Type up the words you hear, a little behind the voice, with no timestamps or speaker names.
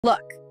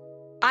Look,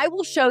 I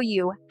will show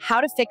you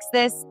how to fix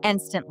this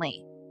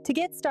instantly. To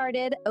get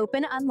started,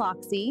 open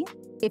Unlocksy.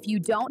 If you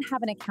don't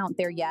have an account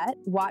there yet,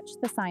 watch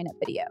the sign-up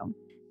video.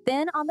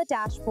 Then on the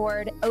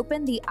dashboard,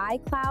 open the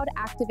iCloud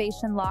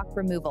Activation Lock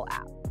Removal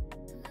app.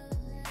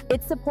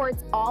 It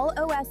supports all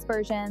OS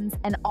versions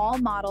and all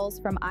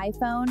models from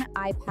iPhone,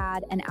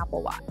 iPad, and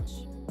Apple Watch.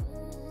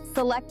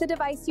 Select the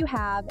device you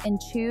have and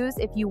choose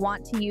if you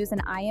want to use an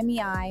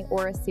IMEI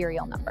or a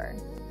serial number.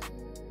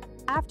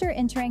 After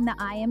entering the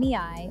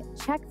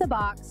IMEI, check the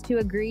box to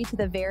agree to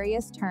the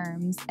various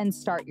terms and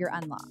start your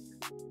unlock.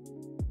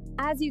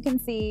 As you can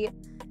see,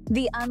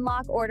 the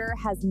unlock order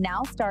has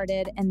now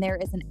started and there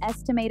is an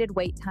estimated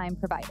wait time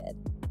provided.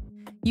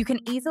 You can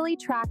easily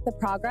track the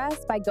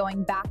progress by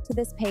going back to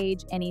this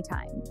page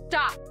anytime.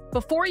 Stop!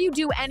 Before you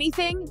do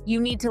anything,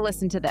 you need to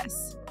listen to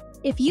this.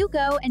 If you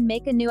go and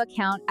make a new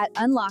account at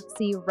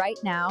Unlocksy right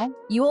now,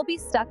 you will be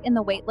stuck in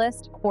the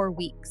waitlist for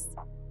weeks.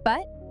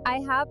 But I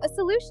have a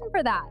solution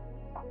for that.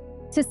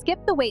 To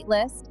skip the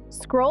waitlist,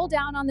 scroll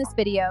down on this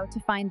video to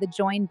find the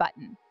Join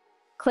button.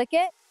 Click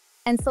it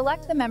and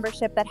select the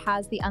membership that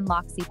has the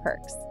Unlocksy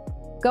perks.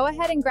 Go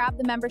ahead and grab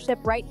the membership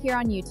right here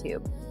on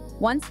YouTube.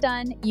 Once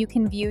done, you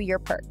can view your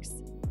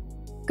perks.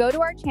 Go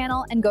to our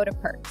channel and go to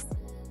Perks.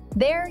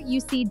 There, you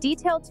see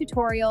detailed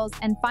tutorials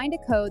and find a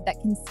code that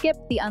can skip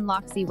the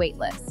Unlocksy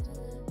waitlist.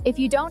 If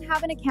you don't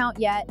have an account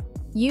yet,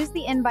 use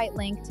the invite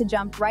link to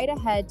jump right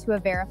ahead to a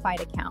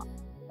verified account.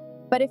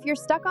 But if you're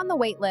stuck on the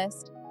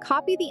waitlist,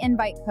 copy the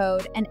invite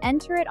code and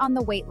enter it on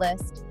the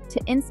waitlist to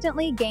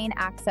instantly gain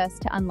access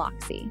to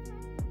Unlocksy.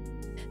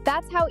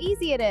 That's how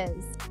easy it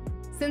is.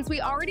 Since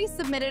we already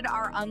submitted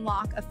our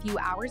unlock a few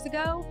hours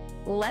ago,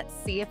 let's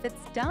see if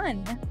it's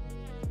done.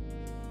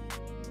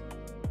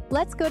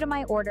 Let's go to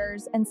My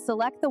Orders and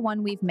select the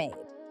one we've made.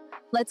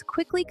 Let's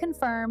quickly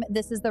confirm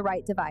this is the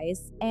right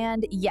device,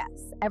 and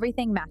yes,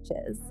 everything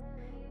matches.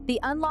 The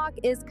unlock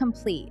is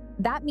complete.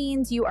 That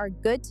means you are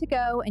good to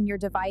go and your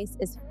device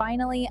is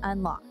finally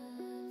unlocked.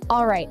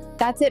 All right,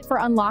 that's it for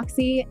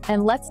Unlocksy,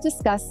 and let's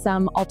discuss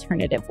some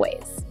alternative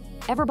ways.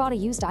 Ever bought a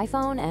used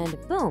iPhone and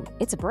boom,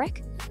 it's a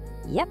brick?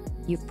 Yep,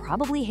 you've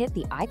probably hit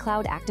the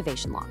iCloud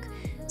activation lock.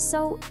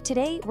 So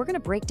today, we're gonna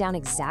break down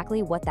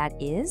exactly what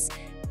that is,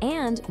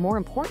 and more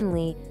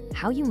importantly,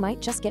 how you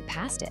might just get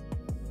past it.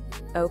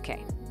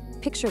 Okay,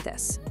 picture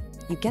this.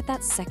 You get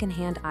that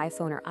secondhand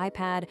iPhone or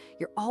iPad,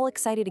 you're all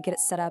excited to get it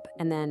set up,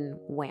 and then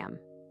wham,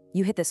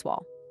 you hit this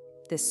wall.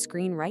 This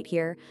screen right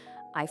here,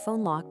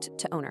 iPhone locked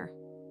to owner.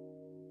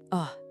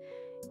 Ugh,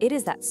 it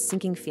is that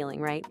sinking feeling,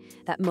 right?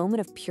 That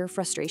moment of pure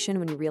frustration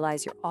when you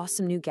realize your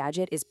awesome new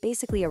gadget is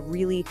basically a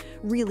really,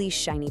 really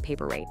shiny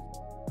paperweight.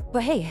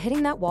 But hey,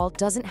 hitting that wall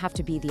doesn't have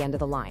to be the end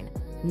of the line.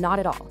 Not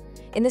at all.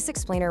 In this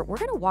explainer, we're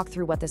gonna walk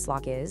through what this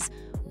lock is,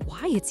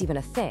 why it's even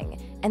a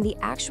thing, and the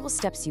actual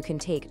steps you can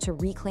take to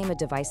reclaim a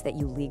device that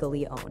you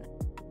legally own.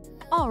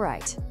 All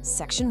right,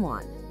 section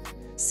 1.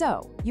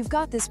 So, you've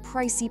got this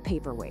pricey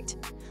paperweight.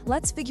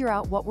 Let's figure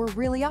out what we're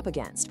really up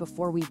against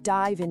before we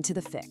dive into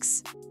the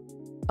fix.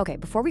 Okay,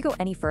 before we go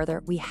any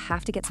further, we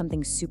have to get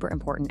something super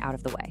important out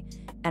of the way.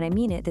 And I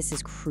mean it, this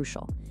is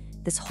crucial.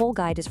 This whole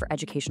guide is for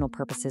educational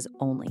purposes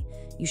only.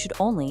 You should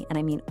only, and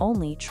I mean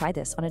only, try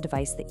this on a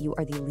device that you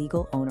are the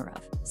legal owner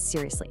of.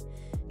 Seriously.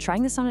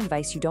 Trying this on a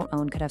device you don't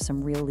own could have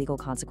some real legal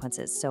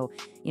consequences, so,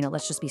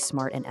 let's just be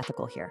smart and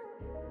ethical here.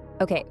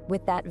 Okay,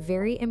 with that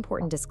very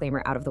important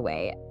disclaimer out of the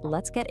way,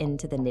 let's get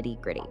into the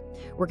nitty-gritty.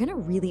 We're gonna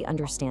really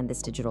understand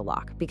this digital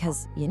lock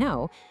because,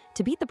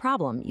 to beat the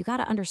problem, you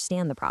gotta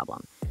understand the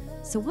problem.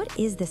 So what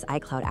is this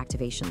iCloud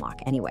activation lock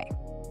anyway?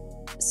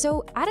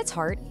 So at its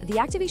heart, the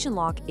activation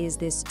lock is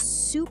this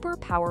super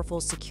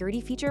powerful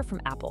security feature from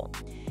Apple.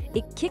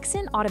 It kicks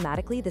in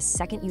automatically the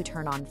second you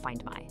turn on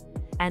Find My.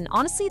 And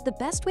honestly, the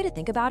best way to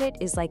think about it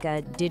is like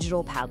a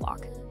digital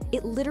padlock.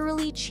 It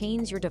literally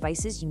chains your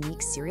device's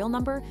unique serial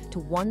number to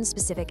one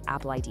specific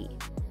Apple ID.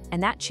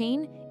 And that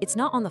chain, it's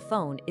not on the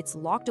phone, it's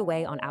locked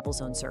away on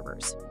Apple's own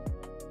servers.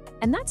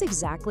 And that's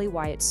exactly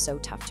why it's so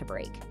tough to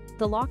break.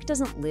 The lock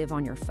doesn't live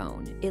on your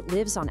phone, it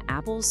lives on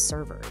Apple's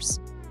servers.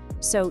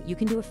 So you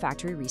can do a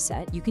factory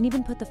reset, you can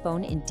even put the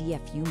phone in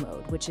DFU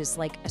mode, which is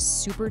like a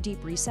super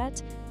deep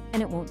reset,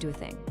 and it won't do a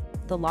thing.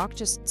 The lock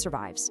just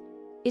survives.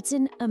 It's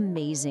an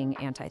amazing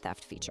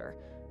anti-theft feature,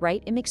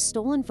 right? It makes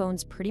stolen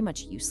phones pretty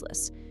much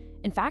useless.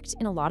 In fact,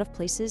 in a lot of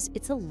places,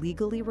 it's a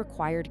legally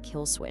required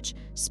kill switch,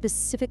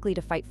 specifically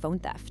to fight phone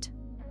theft.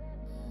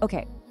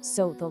 Okay,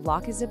 so the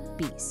lock is a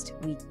beast,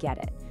 we get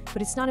it,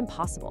 but it's not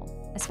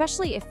impossible,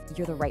 especially if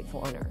you're the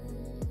rightful owner.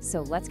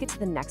 So let's get to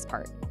the next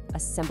part,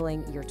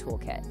 assembling your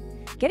toolkit.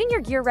 Getting your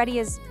gear ready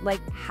is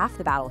like half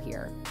the battle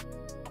here.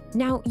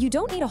 Now, you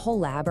don't need a whole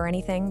lab or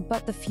anything,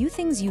 but the few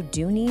things you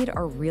do need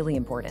are really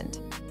important.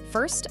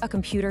 First, a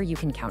computer you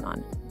can count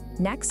on.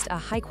 Next, a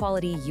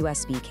high-quality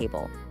USB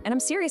cable. And I'm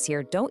serious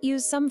here, don't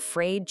use some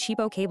frayed,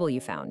 cheapo cable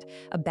you found.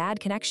 A bad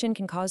connection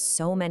can cause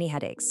so many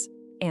headaches.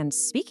 And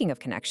speaking of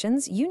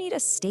connections, you need a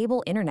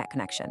stable internet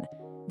connection.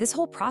 This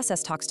whole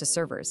process talks to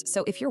servers,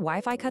 so if your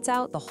Wi-Fi cuts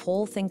out, the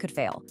whole thing could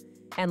fail.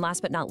 And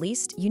last but not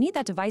least, you need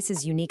that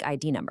device's unique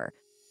ID number.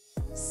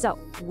 So,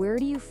 where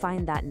do you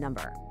find that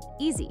number?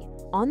 Easy.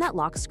 On that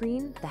lock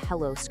screen, the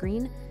Hello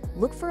screen,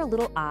 look for a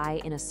little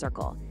I in a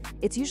circle.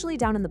 It's usually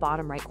down in the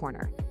bottom right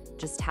corner.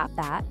 Just tap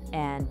that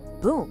and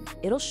boom,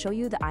 it'll show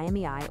you the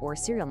IMEI or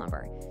serial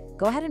number.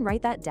 Go ahead and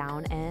write that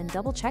down and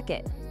double check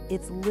it.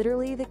 It's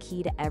literally the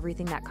key to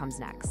everything that comes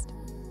next.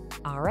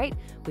 All right,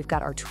 we've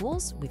got our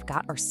tools, we've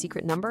got our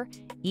secret number.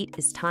 It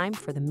is time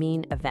for the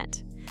main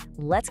event.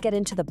 Let's get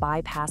into the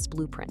bypass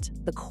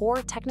blueprint, the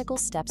core technical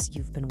steps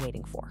you've been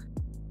waiting for.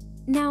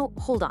 Now,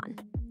 hold on.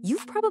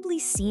 You've probably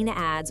seen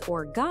ads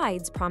or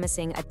guides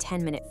promising a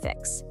 10-minute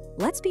fix.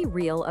 Let's be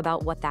real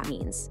about what that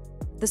means.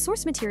 The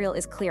source material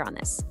is clear on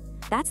this.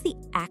 That's the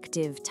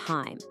active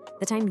time,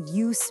 the time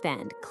you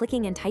spend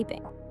clicking and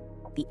typing.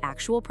 The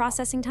actual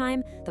processing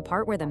time, the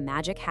part where the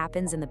magic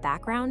happens in the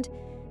background,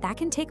 that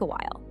can take a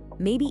while,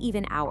 maybe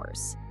even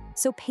hours.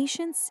 So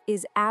patience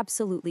is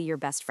absolutely your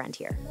best friend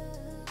here.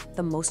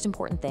 The most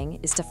important thing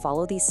is to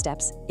follow these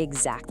steps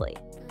exactly.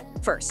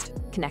 First,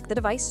 connect the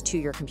device to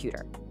your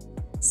computer.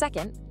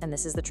 Second, and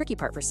this is the tricky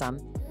part for some,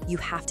 you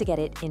have to get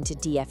it into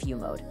DFU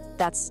mode.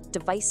 That's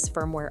Device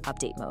Firmware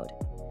Update mode.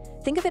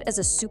 Think of it as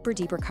a super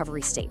deep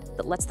recovery state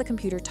that lets the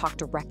computer talk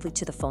directly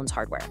to the phone's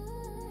hardware.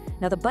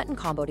 Now, the button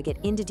combo to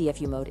get into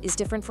DFU mode is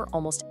different for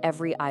almost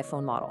every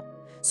iPhone model,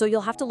 so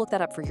you'll have to look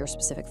that up for your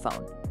specific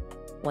phone.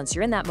 Once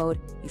you're in that mode,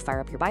 you fire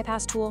up your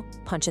bypass tool,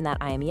 punch in that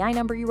IMEI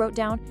number you wrote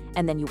down,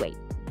 and then you wait.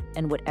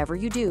 And whatever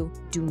you do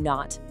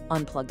not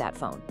unplug that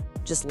phone.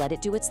 Just let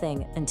it do its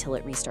thing until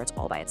it restarts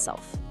all by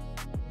itself.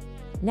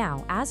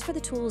 Now, as for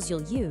the tools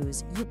you'll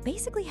use, you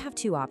basically have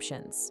two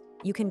options.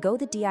 You can go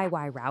the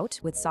DIY route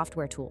with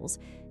software tools.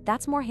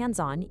 That's more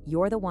hands-on,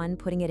 you're the one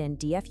putting it in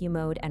DFU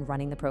mode and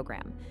running the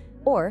program.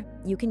 Or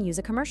you can use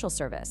a commercial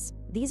service.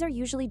 These are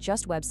usually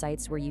just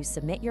websites where you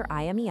submit your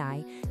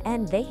IMEI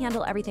and they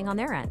handle everything on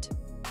their end.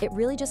 It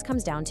really just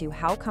comes down to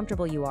how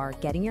comfortable you are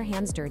getting your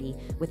hands dirty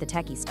with the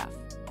techie stuff.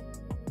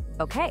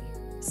 Okay,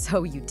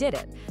 so you did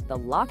it. The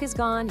lock is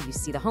gone, you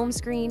see the home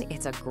screen,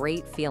 it's a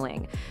great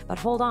feeling. But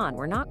hold on,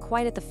 we're not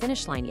quite at the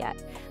finish line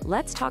yet.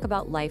 Let's talk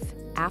about life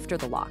after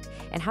the lock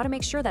and how to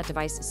make sure that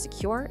device is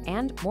secure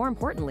and, more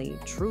importantly,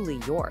 truly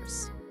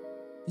yours.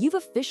 You've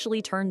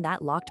officially turned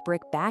that locked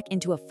brick back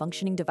into a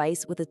functioning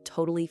device with a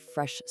totally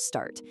fresh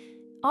start.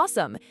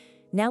 Awesome!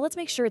 Now let's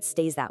make sure it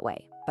stays that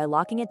way by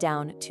locking it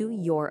down to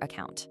your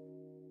account.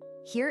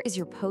 Here is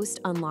your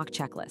post-unlock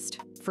checklist.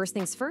 First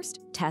things first,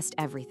 test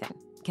everything.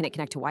 Can it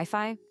connect to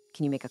Wi-Fi?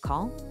 Can you make a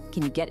call?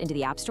 Can you get into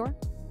the App Store?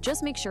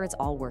 Just make sure it's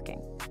all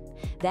working.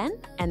 Then,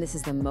 and this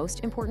is the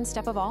most important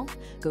step of all,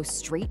 go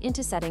straight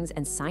into settings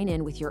and sign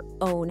in with your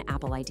own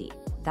Apple ID.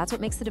 That's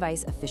what makes the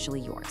device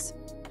officially yours.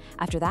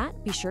 After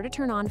that, be sure to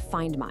turn on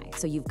Find My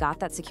so you've got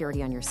that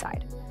security on your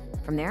side.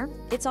 From there,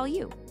 it's all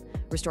you.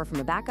 Restore from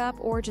a backup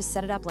or just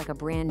set it up like a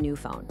brand new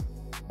phone.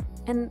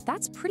 And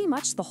that's pretty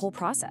much the whole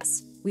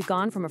process. We've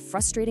gone from a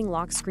frustrating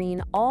lock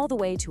screen all the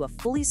way to a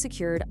fully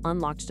secured,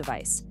 unlocked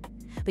device.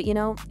 But you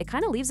know, it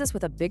kind of leaves us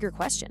with a bigger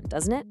question,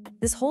 doesn't it?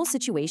 This whole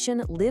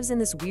situation lives in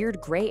this weird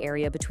gray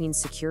area between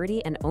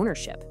security and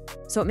ownership.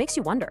 So it makes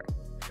you wonder,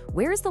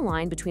 where is the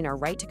line between our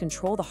right to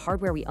control the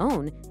hardware we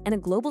own and a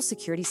global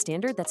security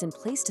standard that's in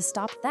place to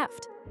stop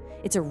theft?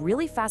 It's a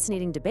really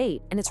fascinating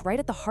debate, and it's right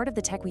at the heart of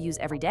the tech we use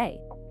every day.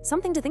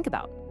 Something to think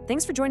about.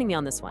 Thanks for joining me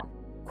on this one.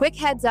 Quick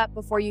heads up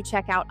before you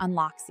check out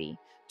Unloxy.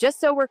 Just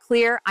so we're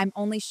clear, I'm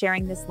only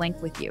sharing this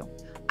link with you.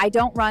 I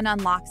don't run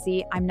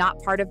Unloxy, I'm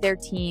not part of their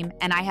team,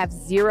 and I have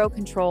zero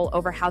control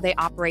over how they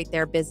operate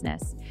their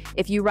business.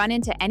 If you run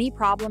into any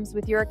problems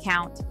with your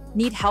account,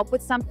 need help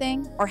with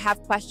something, or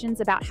have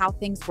questions about how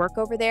things work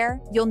over there,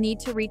 you'll need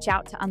to reach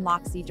out to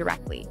Unloxy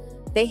directly.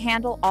 They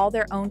handle all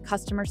their own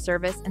customer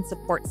service and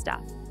support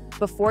stuff.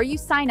 Before you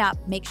sign up,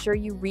 make sure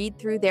you read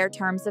through their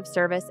terms of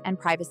service and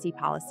privacy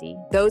policy.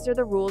 Those are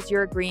the rules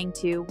you're agreeing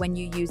to when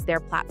you use their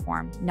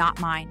platform, not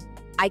mine.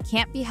 I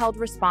can't be held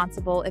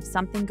responsible if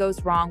something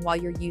goes wrong while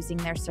you're using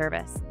their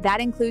service.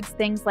 That includes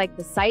things like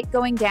the site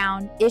going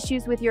down,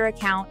 issues with your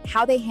account,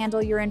 how they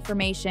handle your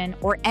information,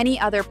 or any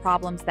other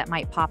problems that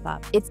might pop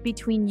up. It's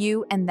between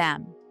you and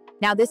them.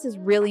 Now, this is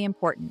really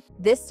important.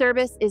 This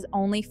service is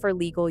only for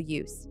legal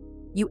use.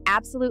 You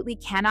absolutely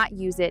cannot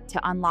use it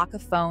to unlock a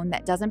phone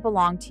that doesn't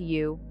belong to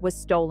you, was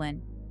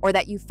stolen, or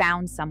that you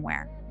found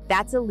somewhere.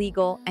 That's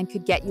illegal and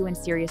could get you in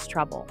serious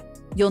trouble.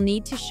 You'll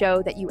need to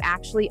show that you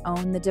actually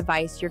own the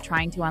device you're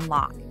trying to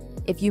unlock.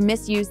 If you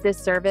misuse this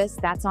service,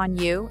 that's on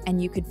you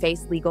and you could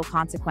face legal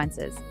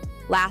consequences.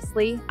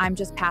 Lastly, I'm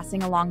just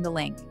passing along the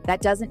link.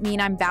 That doesn't mean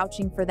I'm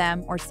vouching for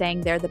them or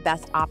saying they're the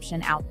best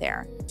option out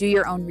there. Do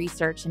your own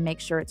research and make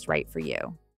sure it's right for you.